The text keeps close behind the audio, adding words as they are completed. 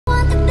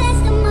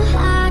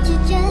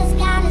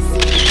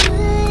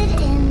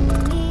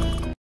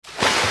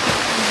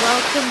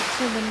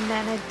in a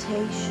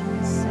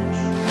meditation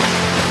session.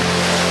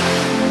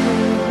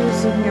 You're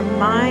using your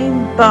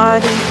mind,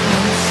 body,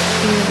 and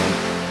spirit.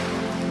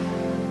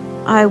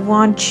 I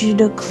want you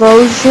to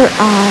close your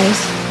eyes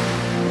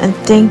and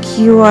think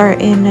you are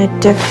in a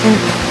different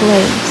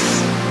place.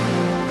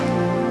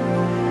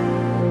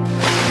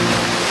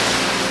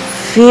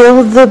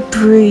 Feel the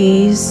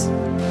breeze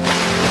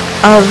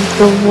of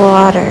the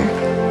water.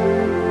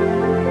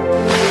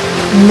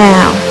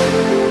 Now,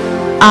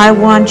 I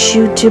want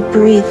you to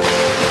breathe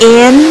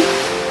in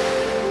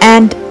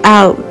and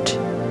out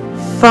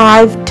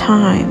 5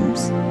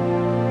 times.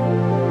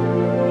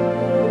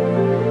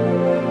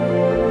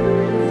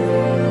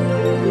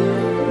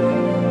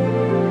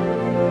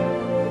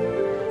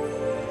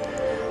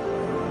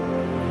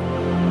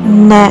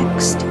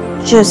 Next,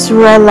 just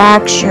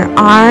relax your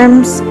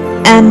arms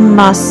and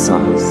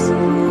muscles.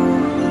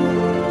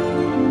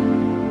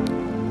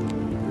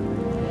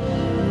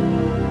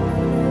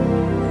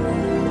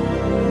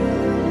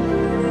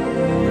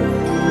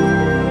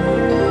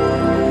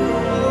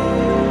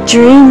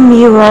 Dream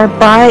you are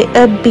by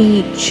a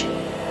beach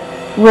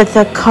with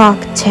a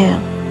cocktail.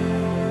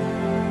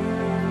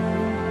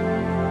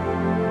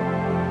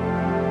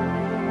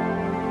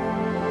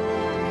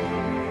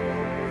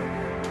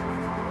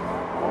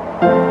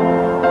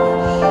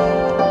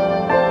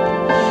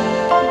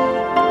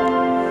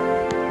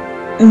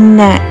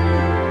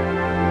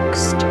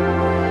 Next,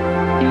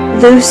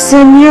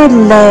 loosen your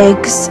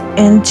legs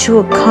into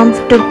a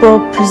comfortable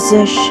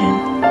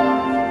position.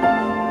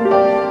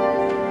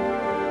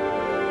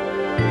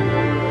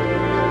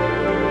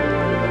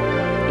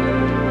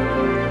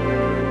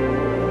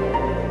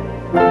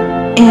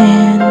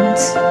 And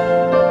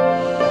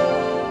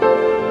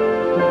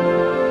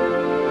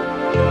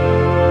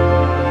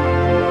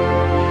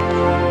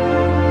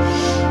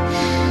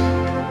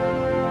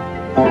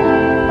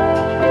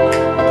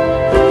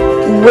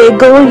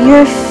wiggle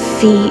your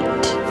feet.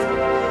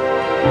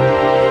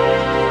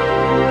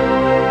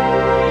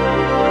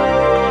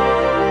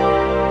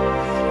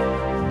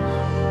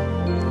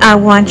 I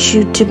want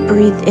you to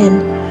breathe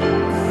in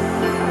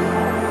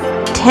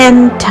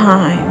 10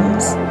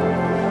 times.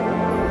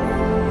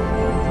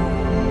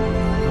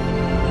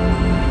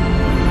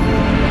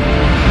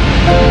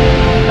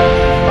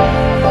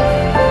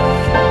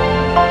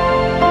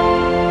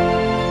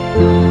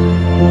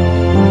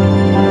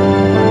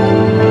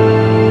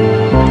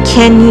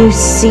 Can you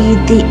see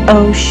the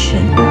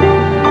ocean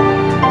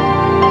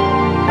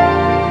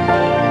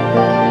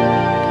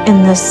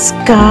in the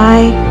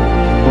sky,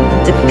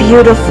 the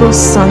beautiful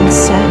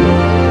sunset?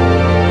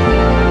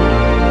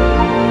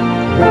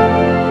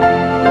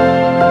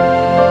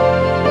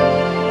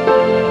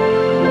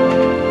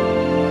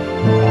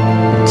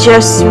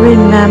 Just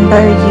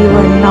remember you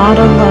are not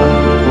alone.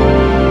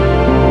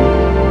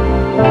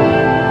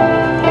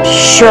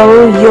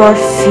 Show your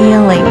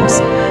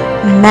feelings,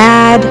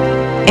 mad,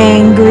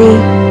 angry,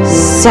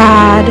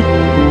 sad.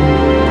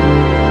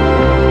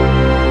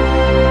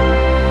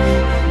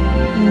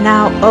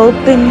 Now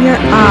open your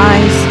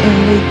eyes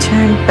and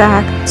return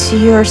back to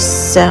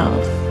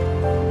yourself.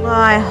 Well,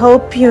 I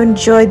hope you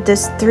enjoyed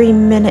this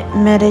 3-minute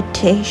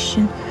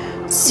meditation.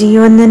 See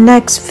you in the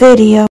next video.